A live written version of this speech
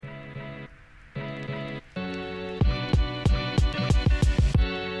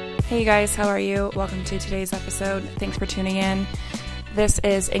Hey guys, how are you? Welcome to today's episode. Thanks for tuning in. This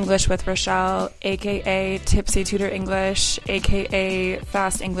is English with Rochelle, aka Tipsy Tutor English, aka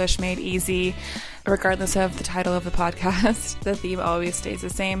Fast English Made Easy. Regardless of the title of the podcast, the theme always stays the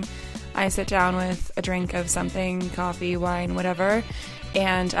same. I sit down with a drink of something, coffee, wine, whatever,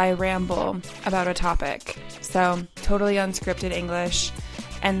 and I ramble about a topic. So, totally unscripted English.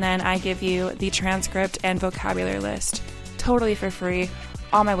 And then I give you the transcript and vocabulary list, totally for free,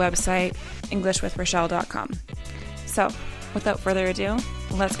 on my website, englishwithrochelle.com. So, without further ado,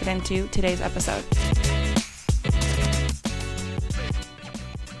 let's get into today's episode.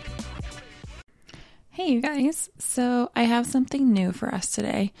 Hey you guys, so I have something new for us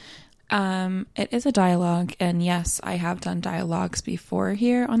today. It is a dialogue, and yes, I have done dialogues before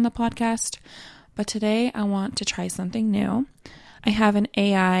here on the podcast, but today I want to try something new. I have an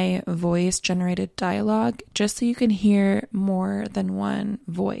AI voice-generated dialogue just so you can hear more than one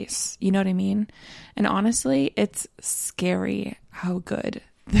voice. You know what I mean? And honestly, it's scary how good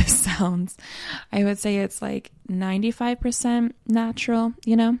this sounds. I would say it's like 95% natural,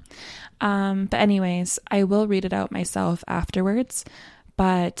 you know? But anyways, I will read it out myself afterwards.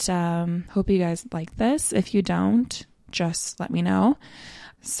 But hope you guys like this. If you don't, just let me know.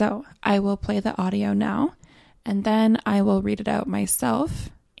 So I will play the audio now. And then I will read it out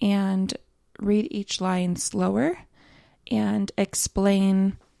myself and read each line slower and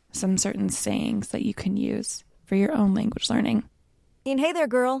explain some certain sayings that you can use for your own language learning. Hey there,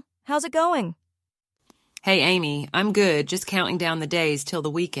 girl. How's it going? Hey, Amy. I'm good. Just counting down the days till the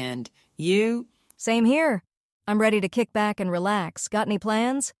weekend. You? Same here. I'm ready to kick back and relax. Got any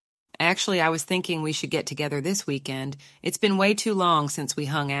plans? Actually, I was thinking we should get together this weekend. It's been way too long since we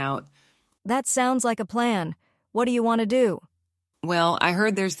hung out. That sounds like a plan. What do you want to do? Well, I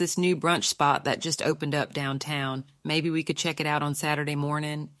heard there's this new brunch spot that just opened up downtown. Maybe we could check it out on Saturday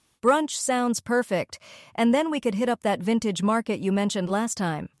morning. Brunch sounds perfect. And then we could hit up that vintage market you mentioned last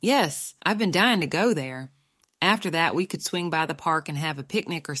time. Yes, I've been dying to go there. After that, we could swing by the park and have a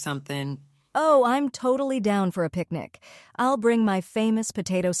picnic or something. Oh, I'm totally down for a picnic. I'll bring my famous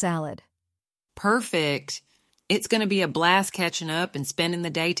potato salad. Perfect. It's going to be a blast catching up and spending the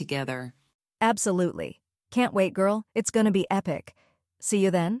day together. Absolutely. Can't wait, girl. It's going to be epic. See you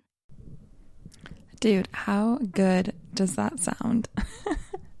then. Dude, how good does that sound?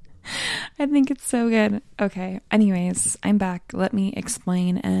 I think it's so good. Okay, anyways, I'm back. Let me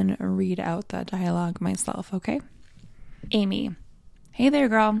explain and read out the dialogue myself, okay? Amy. Hey there,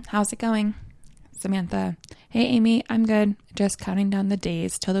 girl. How's it going? Samantha. Hey, Amy. I'm good. Just counting down the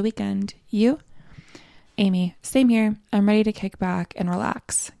days till the weekend. You? Amy. Same here. I'm ready to kick back and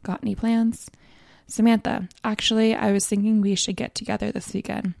relax. Got any plans? Samantha. Actually, I was thinking we should get together this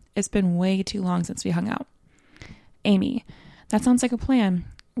weekend. It's been way too long since we hung out. Amy. That sounds like a plan.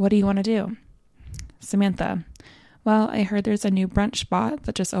 What do you want to do? Samantha. Well, I heard there's a new brunch spot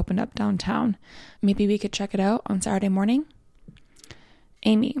that just opened up downtown. Maybe we could check it out on Saturday morning?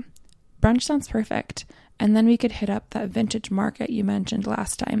 Amy. Brunch sounds perfect. And then we could hit up that vintage market you mentioned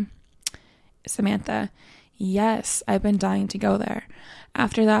last time. Samantha. Yes, I've been dying to go there.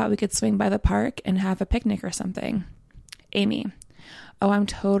 After that, we could swing by the park and have a picnic or something. Amy. Oh, I'm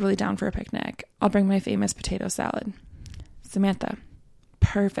totally down for a picnic. I'll bring my famous potato salad. Samantha.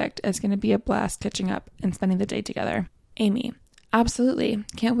 Perfect. It's going to be a blast catching up and spending the day together. Amy. Absolutely.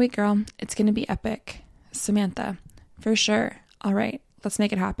 Can't wait, girl. It's going to be epic. Samantha. For sure. All right. Let's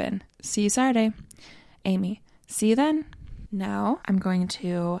make it happen. See you Saturday. Amy. See you then. Now I'm going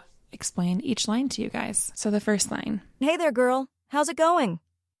to explain each line to you guys. So the first line. Hey there, girl. How's it going?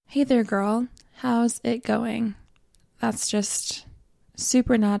 Hey there, girl. How's it going? That's just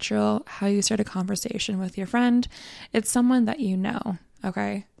super natural how you start a conversation with your friend. It's someone that you know,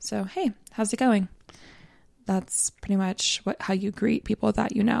 okay? So, hey, how's it going? That's pretty much how you greet people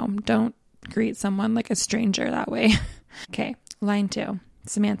that you know. Don't greet someone like a stranger that way. Okay, line 2.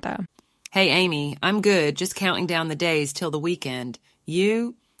 Samantha. Hey, Amy. I'm good. Just counting down the days till the weekend.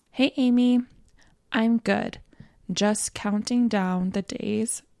 You? Hey, Amy. I'm good. Just counting down the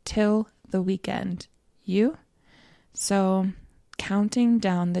days till the weekend. You? So, counting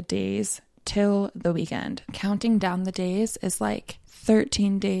down the days till the weekend. Counting down the days is like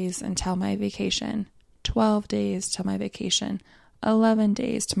 13 days until my vacation, 12 days till my vacation, 11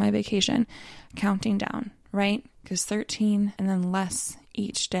 days to my vacation. Counting down, right? Because 13 and then less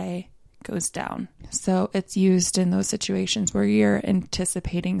each day goes down. So it's used in those situations where you're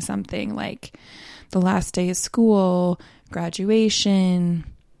anticipating something like the last day of school, graduation,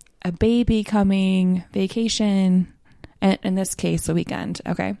 a baby coming, vacation, and in this case, a weekend,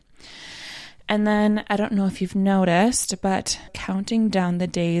 okay? And then I don't know if you've noticed, but counting down the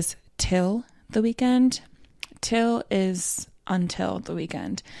days till the weekend. Till is until the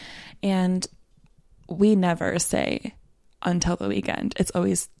weekend. And we never say until the weekend. It's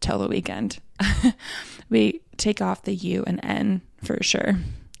always till the weekend. We take off the U and N for sure.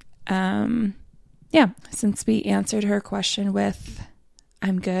 Yeah, since we answered her question with,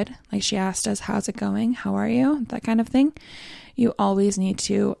 I'm good, like she asked us, how's it going? How are you? That kind of thing. You always need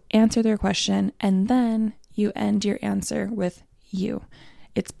to answer their question and then you end your answer with you.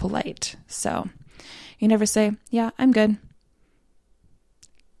 It's polite. So you never say, yeah, I'm good.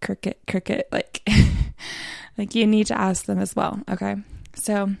 Cricket, like, like you need to ask them as well. Okay.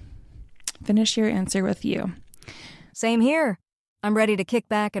 So finish your answer with you. Same here. I'm ready to kick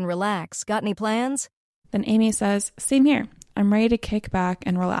back and relax. Got any plans? Then Amy says, same here. I'm ready to kick back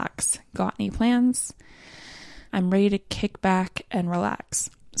and relax. Got any plans? I'm ready to kick back and relax.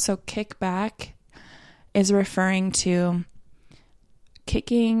 So kick back is referring to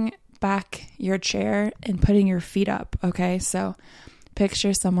kicking back your chair and putting your feet up. Okay. So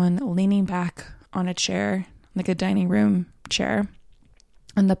picture someone leaning back on a chair, like a dining room chair,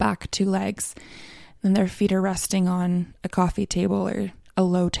 on the back two legs. And their feet are resting on a coffee table or a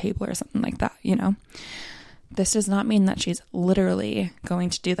low table or something like that, you know. This does not mean that she's literally going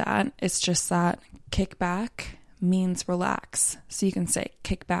to do that. It's just that kick back means relax. So you can say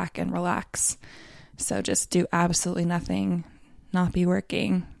kick back and relax. So just do absolutely nothing, not be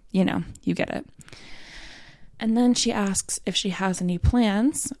working, you know, you get it. And then she asks if she has any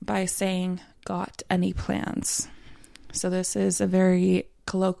plans by saying, got any plans? So this is a very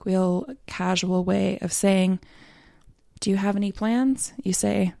colloquial, casual way of saying, do you have any plans? You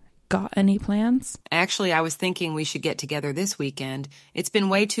say, got any plans? Actually, I was thinking we should get together this weekend. It's been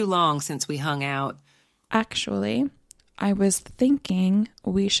way too long since we hung out. Actually, I was thinking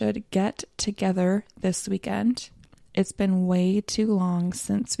we should get together this weekend. It's been way too long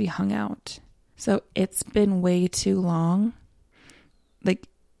since we hung out. So it's been way too long. Like,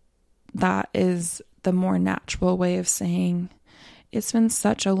 that is the more natural way of saying it's been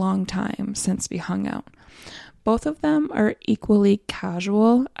such a long time since we hung out. Both of them are equally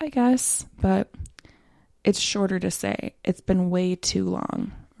casual, I guess, but it's shorter to say it's been way too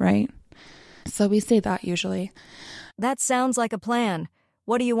long, right? So we say that usually. That sounds like a plan.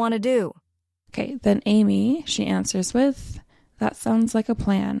 What do you want to do? Okay, then Amy, she answers with, that sounds like a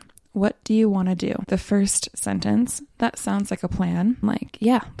plan. What do you want to do? The first sentence, that sounds like a plan. I'm like,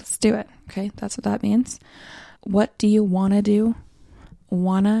 yeah, let's do it. Okay, that's what that means. What do you want to do?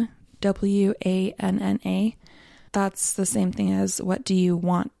 Wanna, W-A-N-N-A. That's the same thing as what do you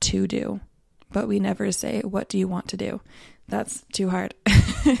want to do? But we never say, what do you want to do? That's too hard.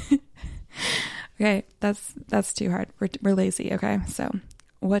 Okay, that's too hard. We're lazy, okay? So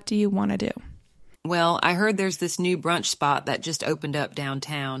what do you want to do? Well, I heard there's this new brunch spot that just opened up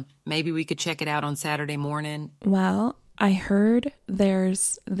downtown. Maybe we could check it out on Saturday morning. Well, I heard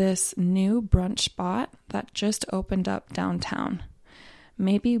there's this new brunch spot that just opened up downtown.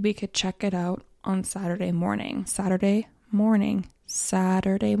 Maybe we could check it out on Saturday morning. Saturday morning.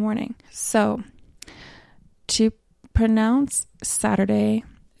 So, to pronounce Saturday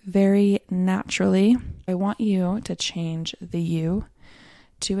very naturally, I want you to change the U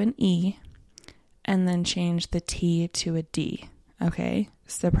to an E and then change the T to a D. Okay?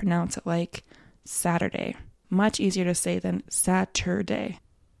 So pronounce it like Saturday. Much easier to say than Saturday.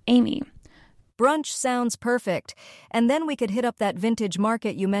 Amy. Brunch sounds perfect. And then we could hit up that vintage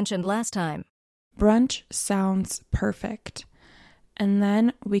market you mentioned last time. Brunch sounds perfect. And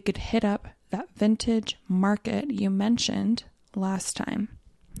then we could hit up that vintage market you mentioned last time.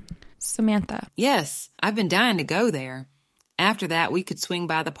 Samantha. Yes, I've been dying to go there. After that, we could swing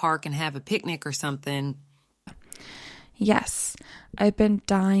by the park and have a picnic or something. Yes, I've been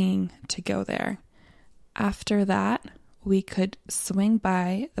dying to go there. After that, we could swing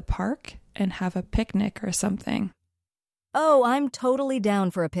by the park and have a picnic or something. Oh, I'm totally down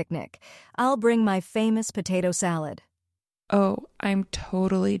for a picnic. I'll bring my famous potato salad. Oh, I'm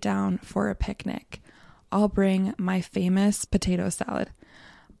totally down for a picnic. I'll bring my famous potato salad.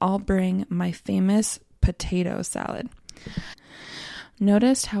 I'll bring my famous potato salad.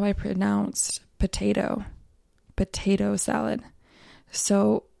 Notice how I pronounced potato salad.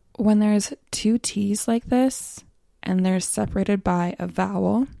 So when there's two T's like this and they're separated by a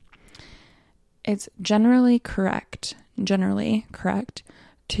vowel, it's generally correct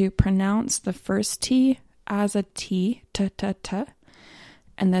to pronounce the first T as a T, t,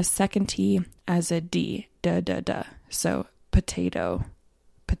 and the second T as a D, da. So potato.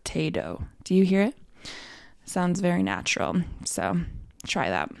 Do you hear it? Sounds very natural. So try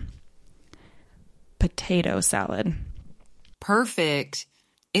that. Potato salad. Perfect.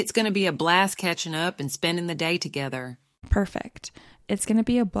 It's going to be a blast catching up and spending the day together. Perfect. It's going to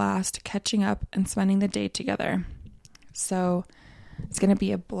be a blast catching up and spending the day together. So it's going to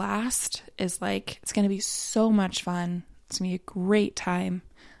be a blast is like, it's going to be so much fun. It's going to be a great time,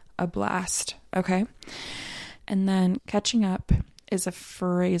 a blast. Okay. And then catching up is a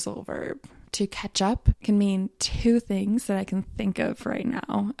phrasal verb. To catch up can mean two things that I can think of right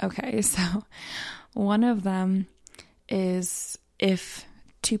now. Okay. So one of them is if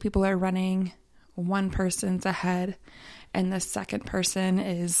two people are running, one person's ahead and the second person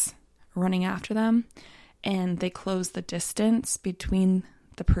is running after them, and they close the distance between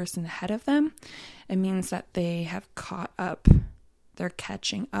the person ahead of them, it means that they have caught up. They're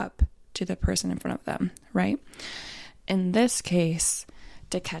catching up to the person in front of them, right? In this case,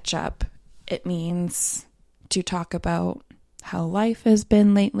 to catch up, it means to talk about how life has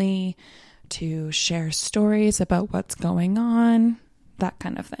been lately, to share stories about what's going on, that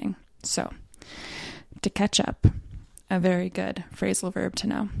kind of thing. So, to catch up, a very good phrasal verb to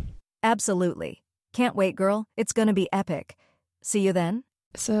know. Absolutely. Can't wait, girl. It's going to be epic. See you then.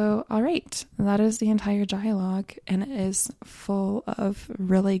 So, all right, that is the entire dialogue, and it is full of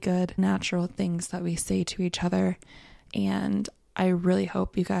really good natural things that we say to each other. And I really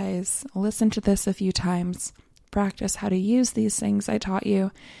hope you guys listen to this a few times, practice how to use these things I taught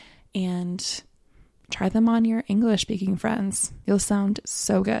you, and try them on your English speaking friends. You'll sound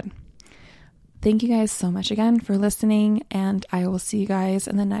so good. Thank you guys so much again for listening, and I will see you guys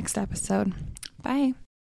in the next episode. Bye.